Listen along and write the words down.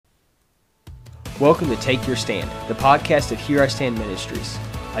Welcome to Take Your Stand, the podcast of Here I Stand Ministries.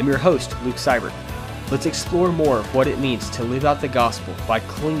 I'm your host, Luke Seibert. Let's explore more of what it means to live out the gospel by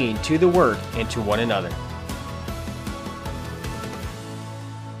clinging to the Word and to one another.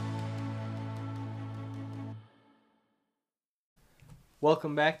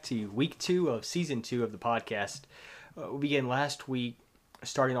 Welcome back to week 2 of season 2 of the podcast. We began last week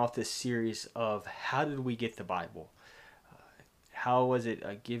starting off this series of how did we get the Bible? How was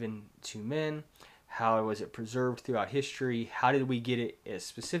it given to men? How was it preserved throughout history? How did we get it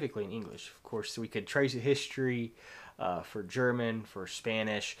specifically in English? Of course, we could trace the history for German, for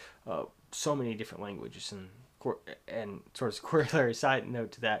Spanish, so many different languages. And sort of corollary side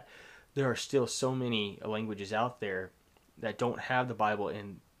note to that, there are still so many languages out there that don't have the Bible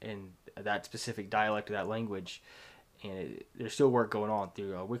in that specific dialect of that language. And there's still work going on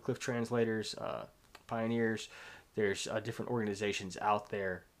through Wycliffe translators, pioneers. There's different organizations out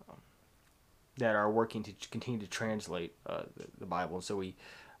there that are working to continue to translate the Bible. And so we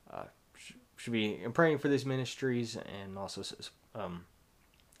should be praying for these ministries and also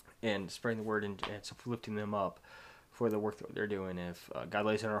and spreading the word and lifting them up for the work that they're doing. If God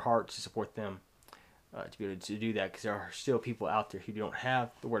lays on our hearts to support them, to be able to do that, because there are still people out there who don't have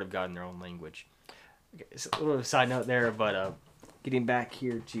the Word of God in their own language. Okay, it's a little bit of a side note there, but getting back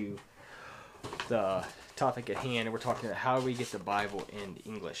here to the topic at hand, we're talking about how we get the Bible in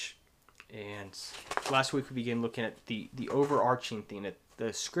English. And last week we began looking at the overarching thing that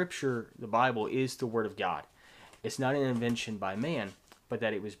the Scripture, the Bible, is the Word of God. It's not an invention by man, but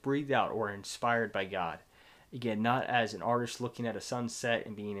that it was breathed out or inspired by God. Again, not as an artist looking at a sunset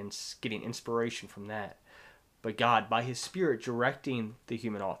and getting inspiration from that, but God, by His Spirit, directing the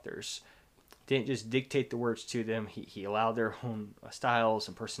human authors, didn't just dictate the words to them. He allowed their own styles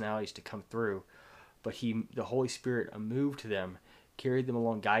and personalities to come through, but the Holy Spirit moved them, carried them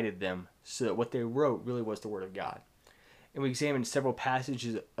along, guided them, so that what they wrote really was the Word of God. And we examined several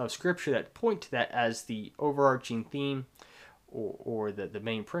passages of Scripture that point to that as the overarching theme or the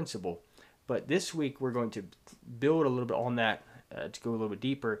main principle. But this week we're going to build a little bit on that to go a little bit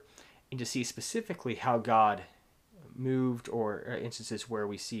deeper and to see specifically how God moved, or instances where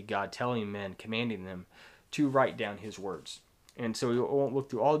we see God telling men, commanding them to write down His words. And so we won't look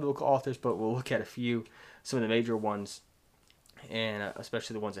through all the biblical authors, but we'll look at some of the major ones, and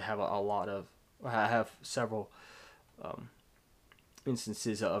especially the ones that have several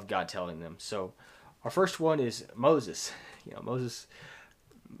instances of God telling them. So our first one is Moses. Moses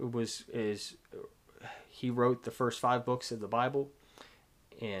he wrote the first 5 books of the Bible,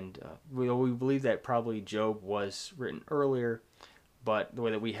 and we believe that probably Job was written earlier, but the way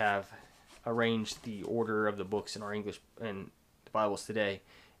that we have arranged the order of the books in our English and the Bibles today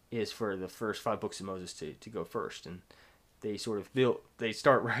is for the first 5 books of Moses to go first, and they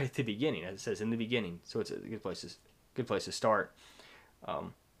start right at the beginning, as it says in the beginning, so it's a good place to start.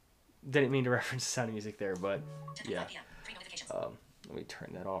 Didn't mean to reference the Sound of Music there, but yeah. Let me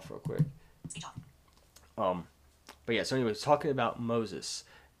turn that off real quick. But yeah, so anyways, talking about Moses,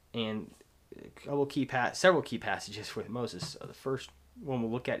 and several key passages with Moses. The first one we'll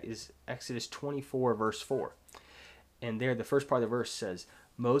look at is Exodus 24, verse 4. And there, the first part of the verse says,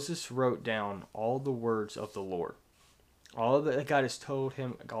 Moses wrote down all the words of the Lord. All that God has told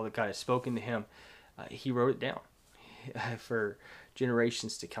him, all that God has spoken to him, he wrote it down for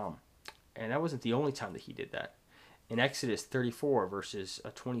generations to come. And that wasn't the only time that he did that. In Exodus 34, verses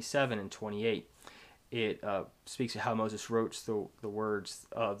 27 and 28, it speaks of how Moses wrote the words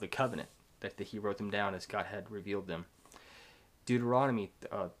of the covenant, that he wrote them down as God had revealed them. Deuteronomy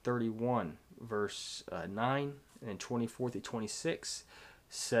 31, verse 9 and 24 through 26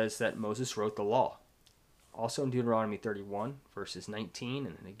 says that Moses wrote the law. Also in Deuteronomy 31, verses 19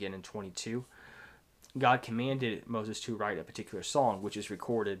 and again in 22, God commanded Moses to write a particular song, which is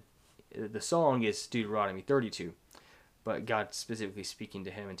recorded. The song is Deuteronomy 32. But God specifically speaking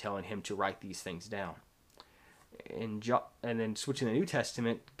to him and telling him to write these things down. And then switching to the New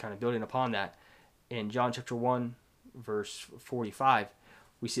Testament, kind of building upon that, in John chapter 1, verse 45,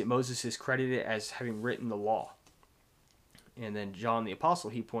 we see that Moses is credited as having written the law. And then John the Apostle,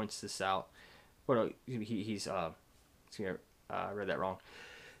 he points this out. Well, I read that wrong.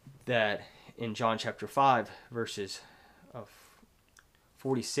 That in John chapter 5, verses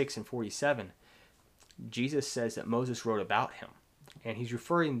 46 and 47, Jesus says that Moses wrote about him. And he's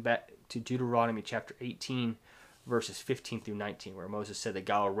referring back to Deuteronomy chapter 18, verses 15 through 19, where Moses said that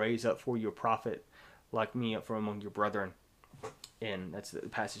God will raise up for you a prophet like me up from among your brethren. And that's the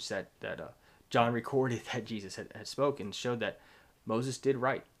passage that John recorded that Jesus had spoken, showed that Moses did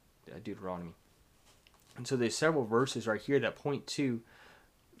write Deuteronomy. And so there's several verses right here that point to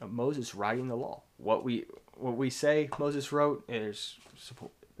Moses writing the law. What we say Moses wrote is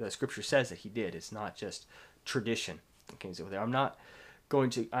the scripture says that he did. It's not just tradition. Okay, so I'm not going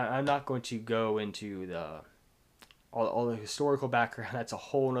to go into all the historical background. That's a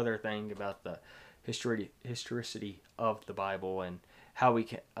whole other thing about the historicity of the Bible and how we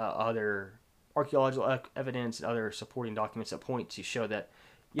can other archaeological evidence and other supporting documents that point to show that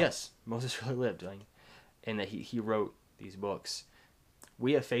yes, Moses really lived and that he wrote these books.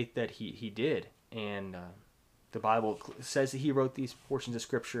 We have faith that he did, and the Bible says that he wrote these portions of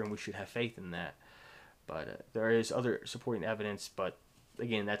scripture, and we should have faith in that. But there is other supporting evidence, but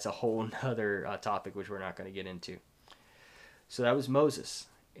again, that's a whole other topic which we're not going to get into. So that was Moses.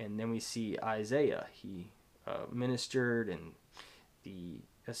 And then we see Isaiah. He ministered in the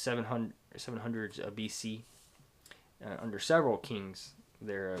 700s BC under several kings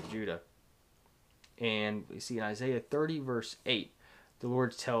there of Judah. And we see in Isaiah 30 verse 8, the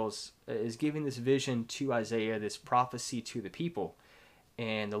Lord is giving this vision to Isaiah, this prophecy to the people.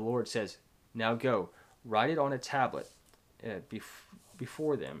 And the Lord says, now go, write it on a tablet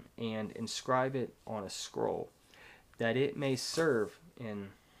before them and inscribe it on a scroll, that it may serve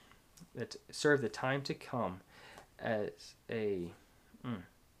the time to come as a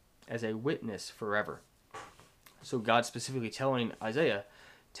witness forever. So God specifically telling Isaiah,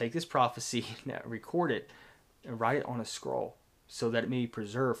 take this prophecy, now record it, and write it on a scroll so that it may be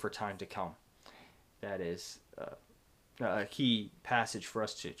preserved for time to come. That is a key passage for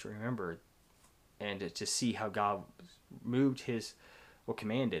us to remember and to see how God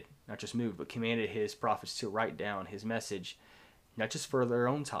commanded, not just moved, but commanded his prophets to write down his message, not just for their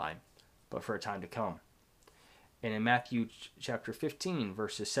own time, but for a time to come. And in Matthew chapter 15,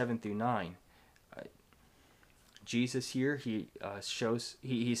 verses 7 through 9, Jesus here, he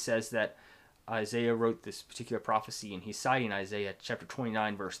says that Isaiah wrote this particular prophecy, and he's citing Isaiah chapter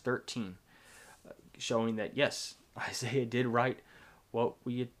 29, verse 13, showing that, yes, Isaiah did write what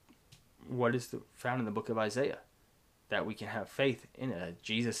is found in the book of Isaiah, that we can have faith in it.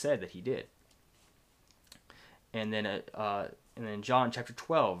 Jesus said that he did. And then John chapter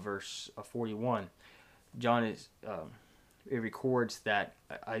 12, verse 41, John it records that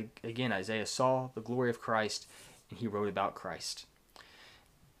again Isaiah saw the glory of Christ, and he wrote about Christ.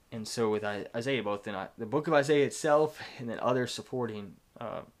 And so with Isaiah, both in the book of Isaiah itself and then other supporting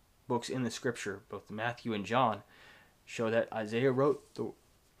books in the scripture, both Matthew and John, show that Isaiah wrote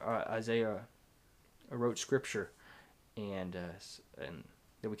scripture, and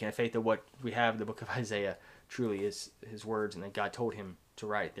that we can have faith that what we have in the book of Isaiah truly is his words, and that God told him to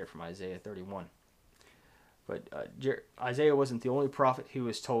write it there from Isaiah 31. But Isaiah wasn't the only prophet who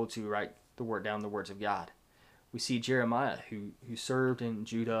was told to write the words of God. We see Jeremiah, who served in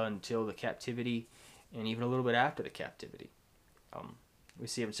Judah until the captivity, and even a little bit after the captivity. We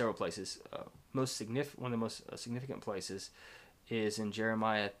see him in several places. One of the most significant places is in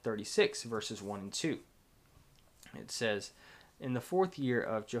Jeremiah 36, verses 1 and 2. It says, in the 4th year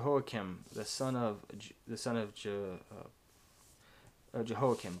of Jehoiakim, the son of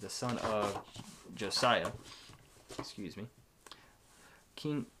Josiah,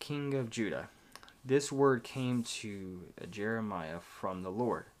 king of Judah, this word came to Jeremiah from the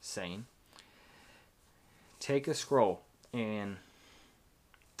Lord, saying, take a scroll and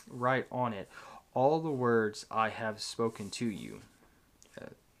write on it all the words I have spoken to you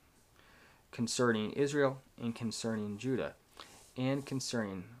concerning Israel and concerning Judah and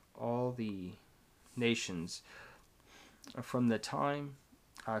concerning all the nations from the time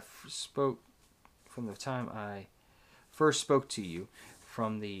I first spoke to you,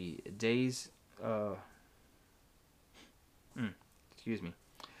 from the days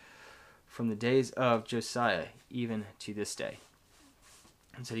from the days of Josiah even to this day.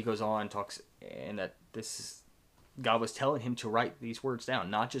 And so he goes on and talks, and that God was telling him to write these words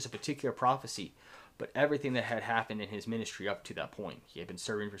down, not just a particular prophecy, but everything that had happened in his ministry up to that point. He had been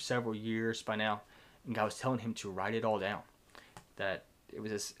serving for several years by now, and God was telling him to write it all down. That it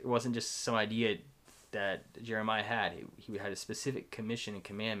wasn't just some idea that Jeremiah had. He had a specific commission and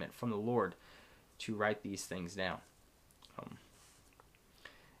commandment from the Lord to write these things down.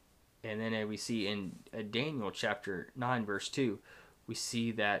 And then we see in Daniel chapter 9, verse 2, we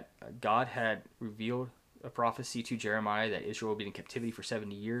see that God had revealed a prophecy to Jeremiah that Israel would be in captivity for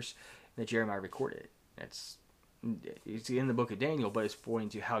 70 years, and that Jeremiah recorded it. It's in the book of Daniel, but it's pointing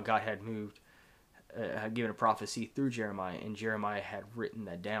to how God had had given a prophecy through Jeremiah, and Jeremiah had written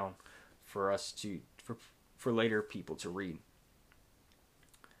that down for us for later people to read.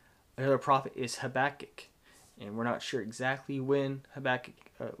 Another prophet is Habakkuk, and we're not sure exactly when Habakkuk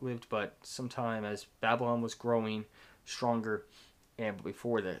lived, but sometime as Babylon was growing stronger, and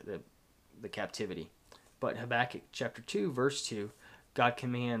before the captivity. But Habakkuk chapter 2, verse 2, God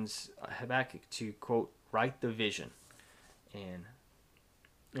commands Habakkuk to, quote, write the vision. And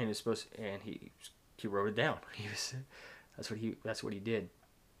it's supposed to, and he wrote it down. That's what he did.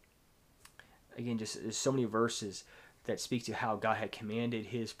 Again, just there's so many verses that speak to how God had commanded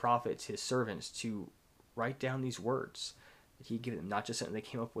his prophets, his servants, to write down these words that he gave them, not just something they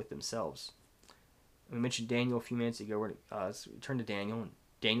came up with themselves. We mentioned Daniel a few minutes ago. Let's turn to Daniel.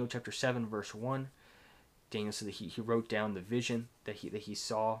 Daniel chapter 7, verse 1. Daniel said that he wrote down the vision that he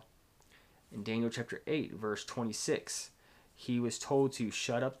saw. In Daniel chapter 8, verse 26, he was told to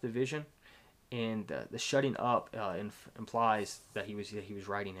shut up the vision, and the shutting up implies that he was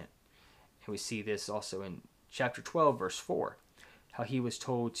writing it. And we see this also in chapter 12, verse 4, how he was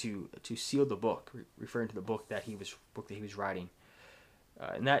told to seal the book, referring to the book that he was writing.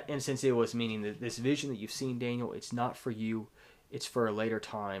 In that instance, it was meaning that this vision that you've seen, Daniel, it's not for you, it's for a later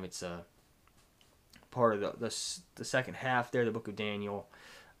time. It's a part of the second half there, the book of Daniel.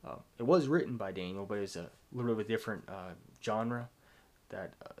 It was written by Daniel, but it's a little bit of a different genre.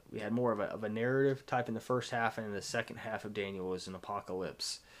 That we had more of a narrative type in the first half, and in the second half of Daniel was an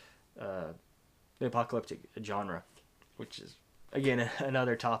apocalypse, the apocalyptic genre, which is again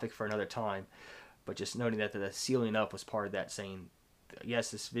another topic for another time. But just noting that the sealing up was part of that, saying,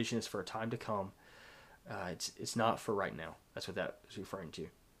 yes, this vision is for a time to come. It's not for right now. That's what that is referring to.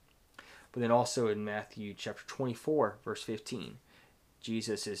 But then also in Matthew chapter 24, verse 15,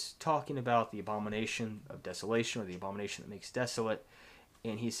 Jesus is talking about the abomination of desolation, or the abomination that makes desolate.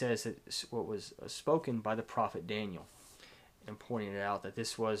 And he says that what was spoken by the prophet Daniel, and pointing it out that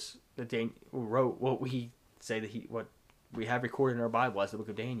this was that Daniel wrote what we say that what we have recorded in our Bible as the book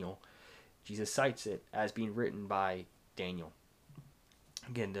of Daniel. Jesus cites it as being written by Daniel.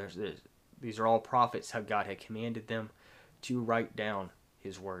 Again, these are all prophets, how God had commanded them to write down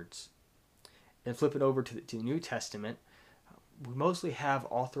his words. And flip it over to the New Testament, we mostly have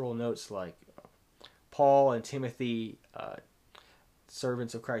authorial notes like Paul and Timothy,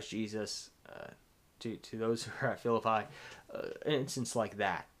 servants of Christ Jesus, to those who are at Philippi, an instance like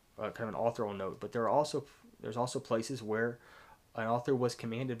that, kind of an authorial note. But there's also places where an author was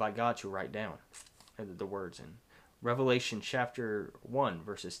commanded by God to write down the words. In Revelation chapter 1,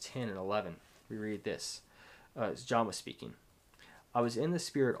 verses 10 and 11, we read this. As John was speaking. I was in the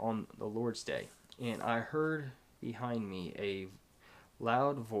Spirit on the Lord's day, and I heard behind me a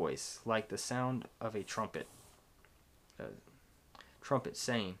loud voice like the sound of a trumpet,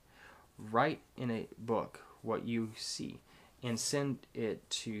 saying, write in a book what you see, and send it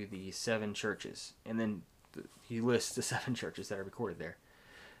to the 7 churches. And then he lists the 7 churches that are recorded there.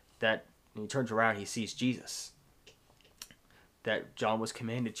 That when he turns around, he sees Jesus. That John was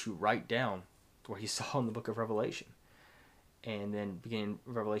commanded to write down what he saw in the book of Revelation. And then beginning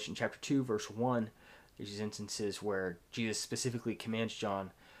Revelation chapter 2, verse 1, there's these instances where Jesus specifically commands John,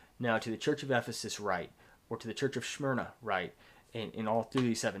 now to the church of Ephesus write, or to the church of Smyrna write, and in all through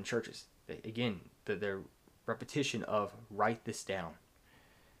these 7 churches. Again, the repetition of write this down.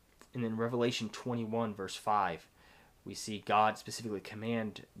 And then Revelation 21, verse 5, we see God specifically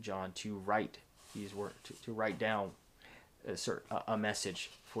command John to write these words, to write down a message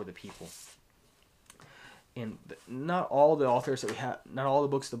for the people. And not all the authors that we have, not all the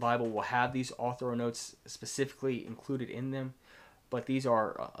books of the Bible will have these author notes specifically included in them, but these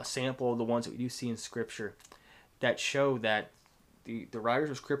are a sample of the ones that we do see in Scripture that show that the writers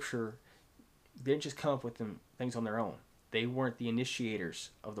of Scripture didn't just come up with things on their own. They weren't the initiators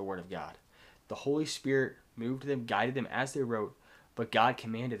of the Word of God. The Holy Spirit moved them, guided them as they wrote, but God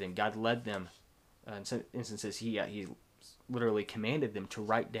commanded them. God led them. In some instances, he literally commanded them to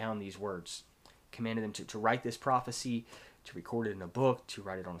write down these words. Commanded them to write this prophecy, to record it in a book, to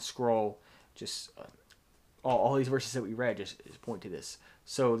write it on a scroll. Just all these verses that we read just point to this.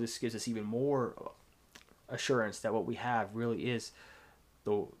 So this gives us even more assurance that what we have really is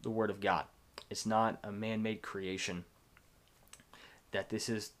the Word of God. It's not a man-made creation. That this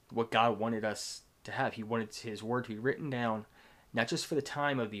is what God wanted us to have. He wanted his Word to be written down, not just for the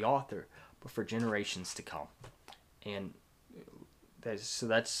time of the author, but for generations to come. And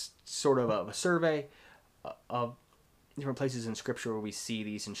that's sort of a survey of different places in Scripture where we see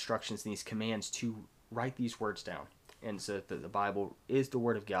these instructions and these commands to write these words down. And so the Bible is the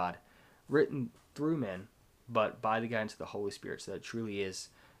Word of God, written through men, but by the guidance of the Holy Spirit. So that truly is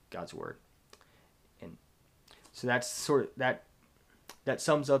God's Word. And so that's that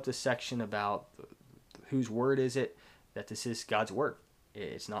sums up the section about whose word is it, that this is God's Word.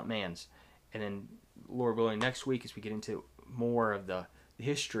 It's not man's. And then, Lord willing, next week as we get into more of the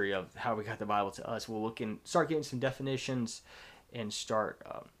history of how we got the Bible to us, we'll look and start getting some definitions and start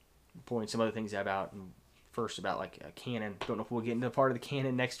pointing some other things about, and first about like a canon. Don't know if we'll get into part of the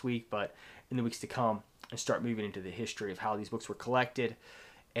canon next week, but in the weeks to come, and start moving into the history of how these books were collected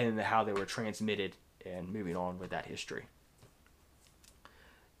and how they were transmitted, and moving on with that history.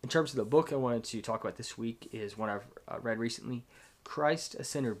 In terms of the book I wanted to talk about this week is one I've read recently,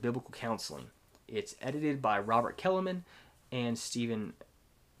 Christ-Centered Biblical Counseling. It's edited by Robert Kellerman and Stephen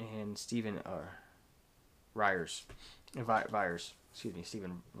Viers. Stephen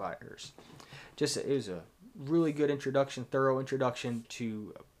Viers. It was a really good introduction, thorough introduction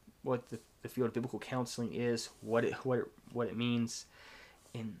to what the field of biblical counseling is, what it means,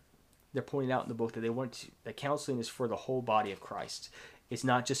 and they're pointing out in the book that that counseling is for the whole body of Christ. It's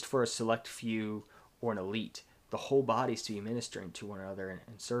not just for a select few or an elite. The whole body is to be ministering to one another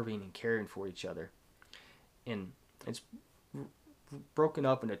and serving and caring for each other. And it's broken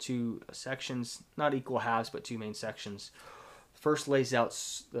up into two sections, not equal halves, but two main sections. First lays out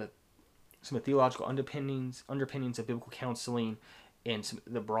some of the theological underpinnings of biblical counseling, and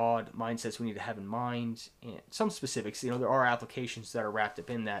the broad mindsets we need to have in mind, and some specifics. There are applications that are wrapped up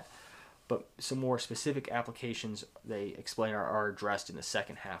in that, but some more specific applications they explain are addressed in the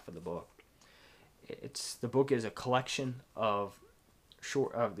second half of the book. The book is a collection of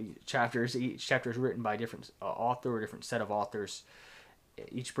the chapters. Each chapter is written by a different author or a different set of authors,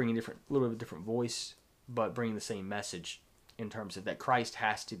 each bringing a little bit of a different voice, but bringing the same message in terms of that Christ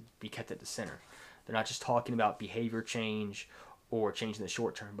has to be kept at the center. They're not just talking about behavior change or change in the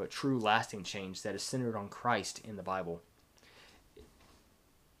short term, but true lasting change that is centered on Christ in the Bible.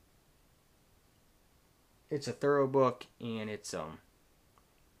 It's a thorough book, and it's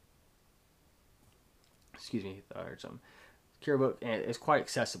Cure book, and it's quite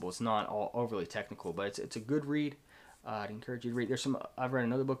accessible. It's not all overly technical, but it's a good read. I'd encourage you to read. I've read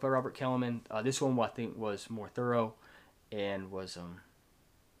another book by Robert Kellerman. This one I think was more thorough and was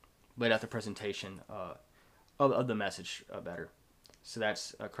laid out the presentation of the message better. So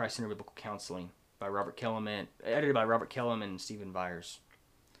that's Christ-Centered Biblical Counseling by Robert Kellerman, edited by Robert Kellerman and Stephen Viers.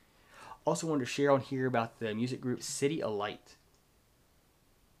 Also wanted to share on here about the music group City of Light.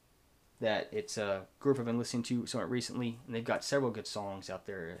 That it's a group I've been listening to somewhat recently, and they've got several good songs out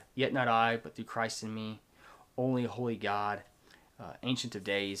there. Yet Not I, but Through Christ in Me, Only a Holy God, Ancient of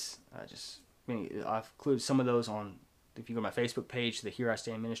Days. I've included some of those on. If you go to my Facebook page, the Here I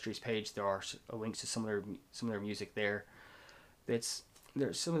Stand Ministries page, there are links to some of their music there.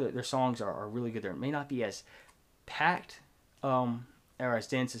 Some of their songs are really good. They may not be as packed or as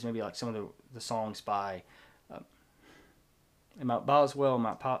dense as maybe like some of the songs by Matt Boswell,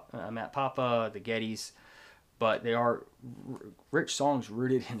 Matt Papa, the Gettys, but they are rich songs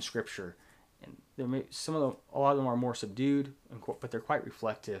rooted in Scripture, and a lot of them are more subdued, but they're quite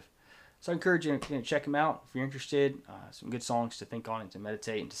reflective. So I encourage you to check them out if you're interested. Some good songs to think on and to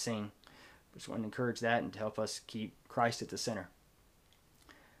meditate and to sing. Just want to encourage that and to help us keep Christ at the center.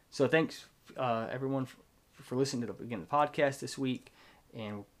 So thanks everyone for listening to the podcast this week.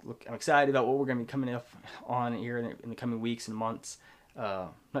 And I'm excited about what we're going to be coming up on here in the coming weeks and months.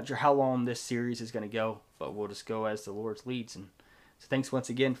 Not sure how long this series is going to go, but we'll just go as the Lord leads. And so thanks once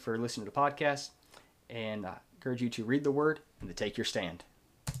again for listening to the podcast. And I encourage you to read the Word and to take your stand.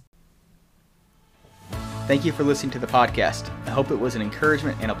 Thank you for listening to the podcast. I hope it was an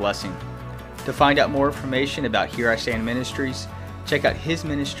encouragement and a blessing. To find out more information about Here I Stand Ministries, check out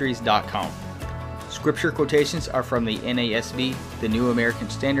hisministries.com. Scripture quotations are from the NASB, the New American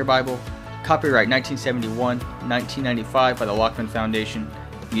Standard Bible, copyright 1971, 1995 by the Lockman Foundation,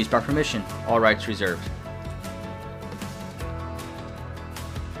 used by permission, all rights reserved.